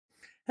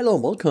Hello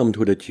and welcome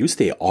to the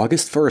Tuesday,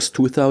 August 1st,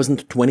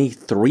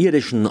 2023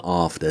 edition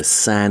of the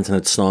SANS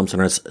and Storm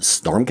Center's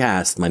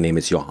Stormcast. My name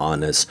is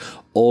Johannes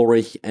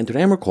Ulrich and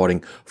today I'm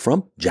recording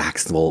from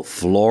Jacksonville,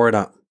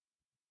 Florida.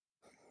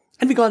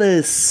 And we got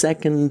a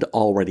second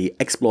already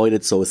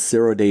exploited, so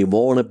zero-day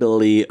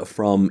vulnerability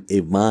from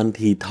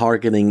Ivanti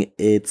targeting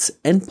its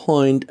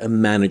Endpoint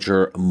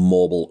Manager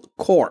mobile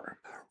core.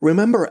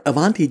 Remember,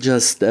 Ivanti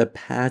just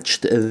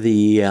patched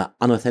the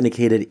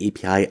unauthenticated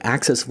API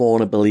access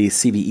vulnerability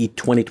CVE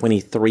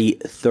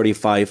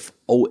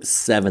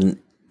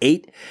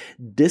 2023-35078.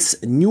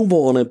 This new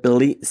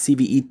vulnerability,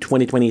 CVE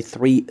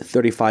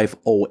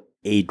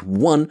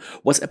 2023-35081,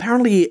 was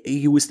apparently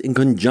used in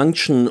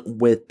conjunction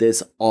with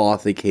this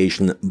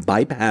authentication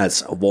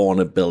bypass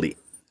vulnerability.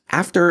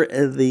 After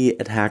the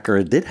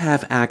attacker did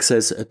have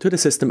access to the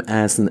system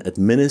as an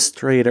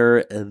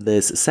administrator,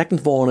 this second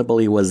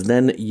vulnerability was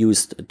then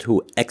used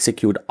to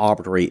execute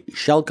arbitrary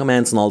shell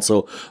commands and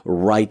also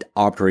write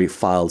arbitrary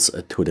files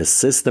to the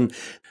system.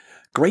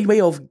 Great way,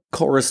 of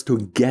course,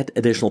 to get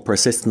additional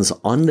persistence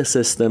on the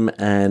system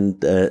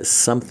and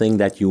something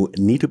that you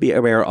need to be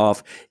aware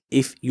of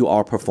if you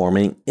are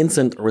performing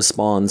incident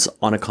response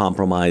on a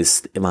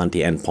compromised Ivanti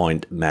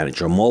Endpoint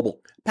Manager mobile.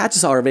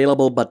 Patches are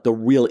available, but the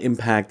real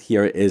impact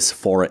here is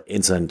for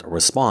incident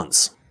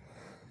response.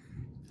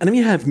 And then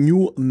we have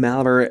new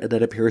malware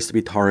that appears to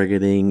be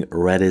targeting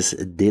Redis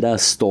data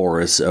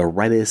stores.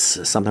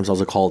 Redis, sometimes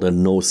also called a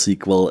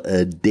NoSQL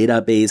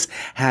database,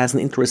 has an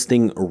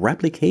interesting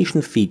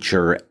replication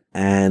feature.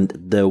 And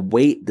the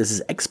way this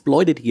is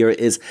exploited here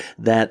is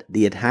that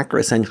the attacker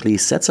essentially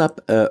sets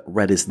up a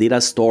Redis data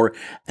store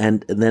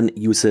and then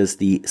uses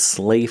the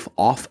slave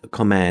off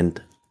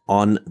command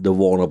on the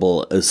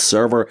vulnerable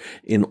server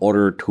in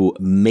order to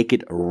make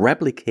it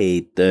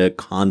replicate the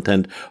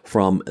content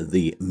from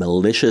the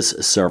malicious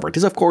server.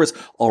 This, of course,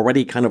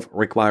 already kind of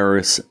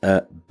requires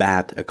a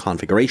bad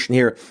configuration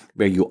here,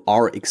 where you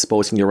are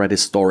exposing your Redis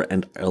store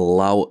and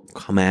allow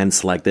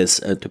commands like this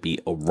to be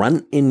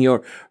run in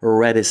your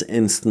Redis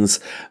instance.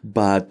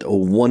 But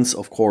once,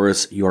 of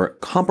course, you're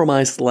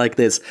compromised like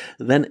this,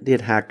 then the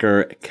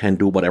attacker can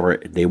do whatever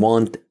they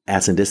want,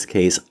 as in this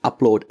case,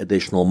 upload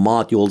additional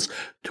modules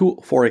to,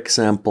 for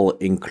example,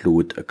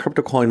 include a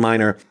crypto coin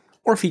miner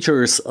or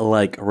features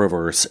like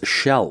reverse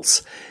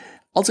shells.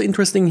 Also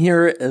interesting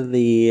here,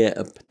 the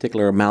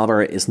particular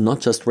malware is not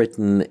just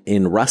written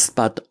in Rust,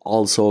 but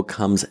also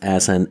comes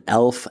as an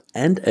ELF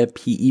and a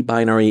PE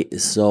binary,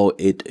 so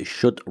it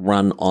should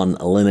run on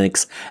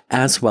Linux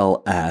as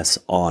well as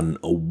on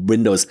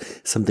Windows,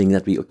 something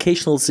that we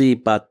occasionally see,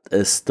 but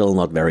is still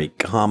not very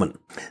common.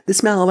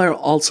 This malware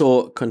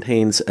also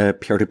contains a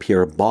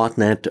peer-to-peer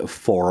botnet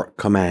for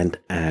command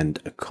and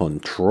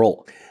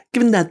control.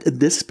 Given that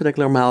this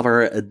particular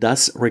malware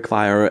does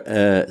require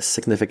a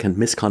significant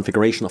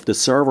misconfiguration of the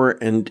server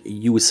and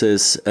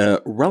uses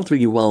a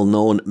relatively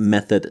well-known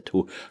method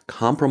to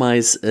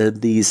compromise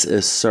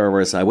these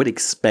servers, I would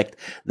expect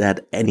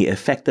that any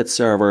affected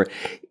server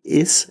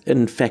is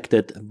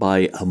infected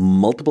by a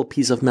multiple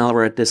piece of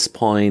malware at this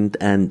point,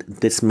 and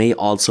this may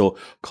also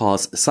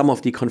cause some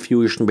of the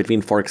confusion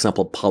between, for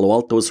example, Palo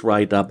Alto's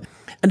write-up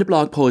and the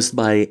blog post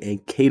by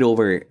Cato,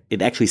 where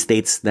it actually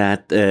states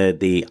that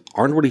they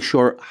aren't really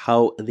sure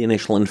how the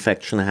initial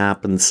infection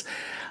happens.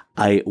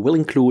 I will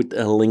include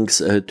links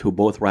to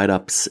both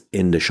write-ups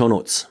in the show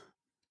notes.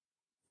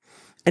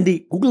 And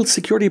the Google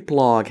security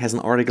blog has an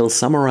article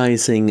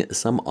summarizing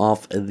some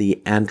of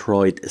the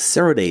Android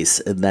zero days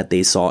that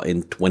they saw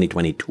in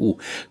 2022.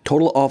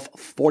 Total of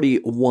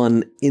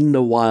 41 in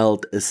the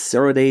wild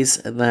zero days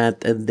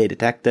that they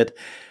detected.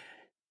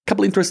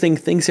 Couple interesting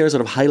things here,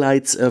 sort of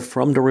highlights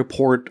from the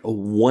report.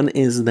 One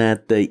is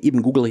that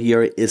even Google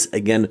here is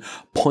again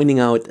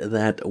pointing out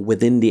that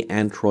within the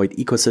Android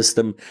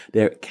ecosystem,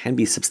 there can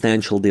be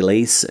substantial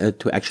delays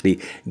to actually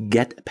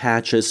get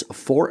patches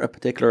for a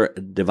particular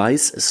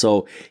device.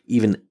 So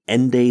even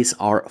N days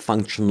are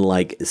function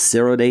like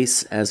 0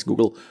 days, as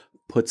Google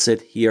puts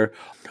it here.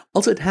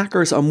 Also,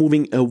 attackers are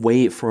moving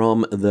away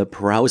from the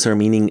browser,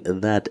 meaning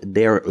that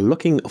they're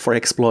looking for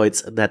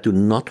exploits that do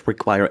not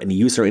require any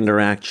user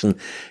interaction.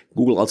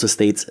 Google also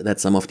states that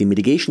some of the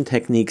mitigation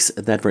techniques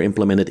that were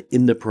implemented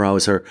in the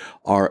browser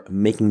are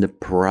making the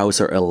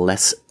browser a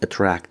less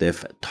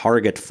attractive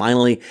target.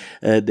 Finally,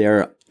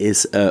 there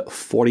is a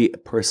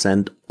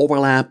 40%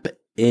 overlap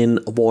in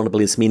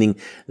vulnerabilities, meaning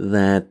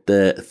that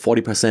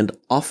 40%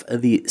 of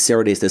the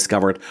 0 days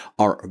discovered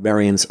are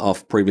variants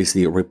of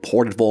previously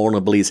reported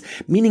vulnerabilities,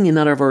 meaning in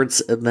other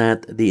words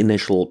that the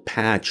initial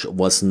patch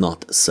was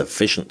not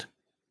sufficient.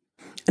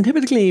 And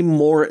typically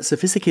more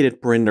sophisticated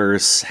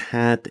printers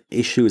had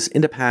issues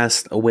in the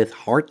past with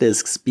hard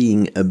disks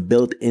being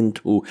built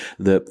into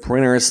the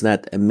printers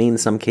that may in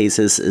some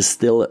cases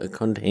still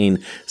contain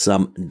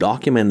some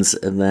documents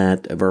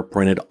that were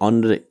printed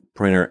on the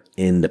printer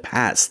in the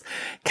past.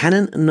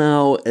 Canon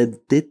now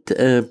did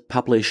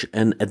publish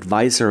an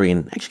advisory,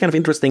 and actually kind of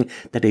interesting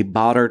that they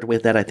bothered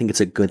with that. I think it's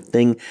a good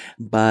thing,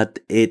 but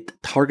it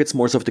targets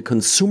more of the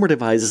consumer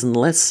devices and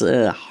less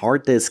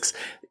hard disks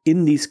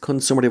in these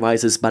consumer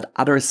devices, but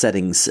other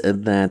settings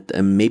that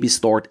may be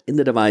stored in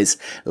the device,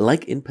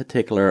 like in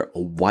particular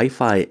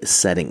Wi-Fi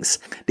settings.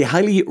 They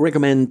highly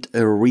recommend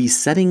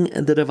resetting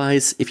the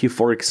device if you,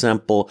 for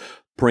example,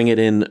 bring it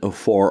in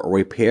for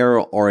repair,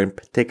 or in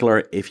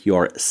particular if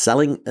you're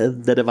selling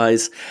the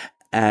device,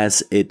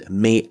 as it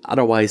may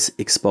otherwise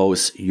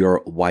expose your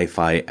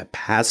Wi-Fi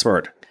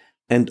password.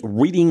 And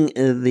reading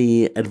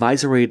the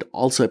advisory, it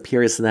also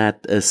appears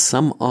that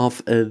some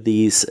of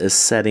these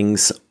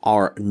settings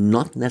are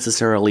not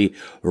necessarily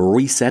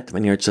reset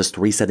when you're just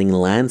resetting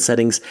LAN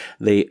settings.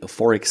 They,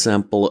 for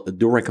example,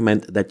 do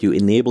recommend that you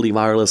enable the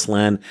wireless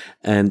LAN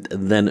and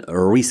then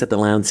reset the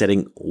LAN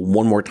setting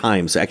one more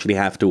time. So actually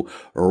have to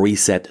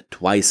reset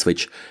twice,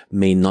 which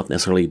may not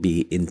necessarily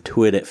be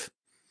intuitive.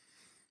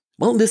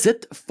 Well, that's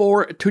it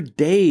for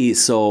today.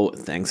 So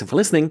thanks for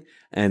listening,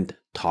 and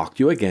talk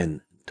to you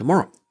again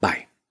tomorrow.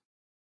 Bye.